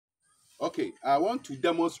Okay, I want to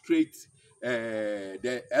demonstrate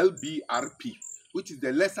the LBRP, which is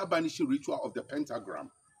the lesser banishing ritual of the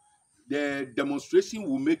pentagram. The demonstration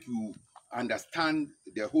will make you understand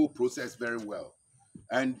the whole process very well.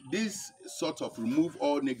 And this sort of remove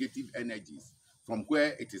all negative energies from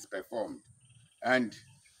where it is performed. And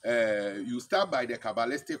you start by the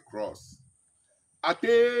Kabbalistic cross.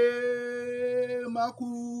 Ate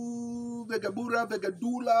maku vegebura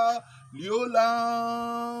vegedula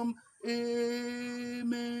liolam.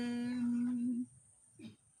 Amen.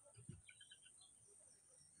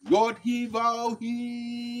 Lord he vow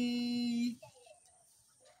he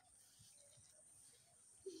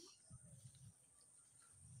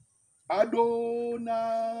Adonai.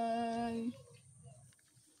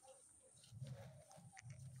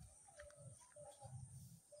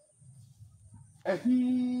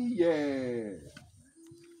 Ehi yeah.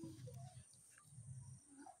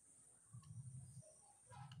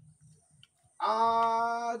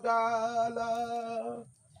 Adala.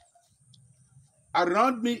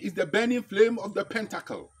 Around me is the burning flame of the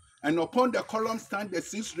Pentacle, and upon the column stand the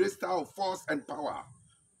six rays of force and power.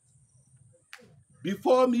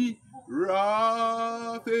 Before me,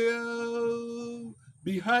 Raphael.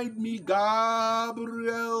 Behind me,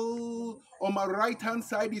 Gabriel. On my right hand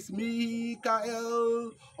side is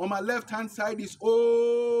Michael. On my left hand side is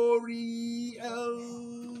Oriel.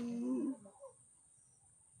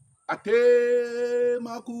 Ate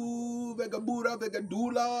maku vegabura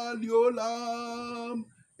vegadula liolam.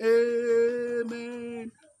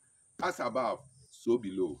 Amen. As above, so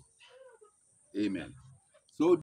below. Amen.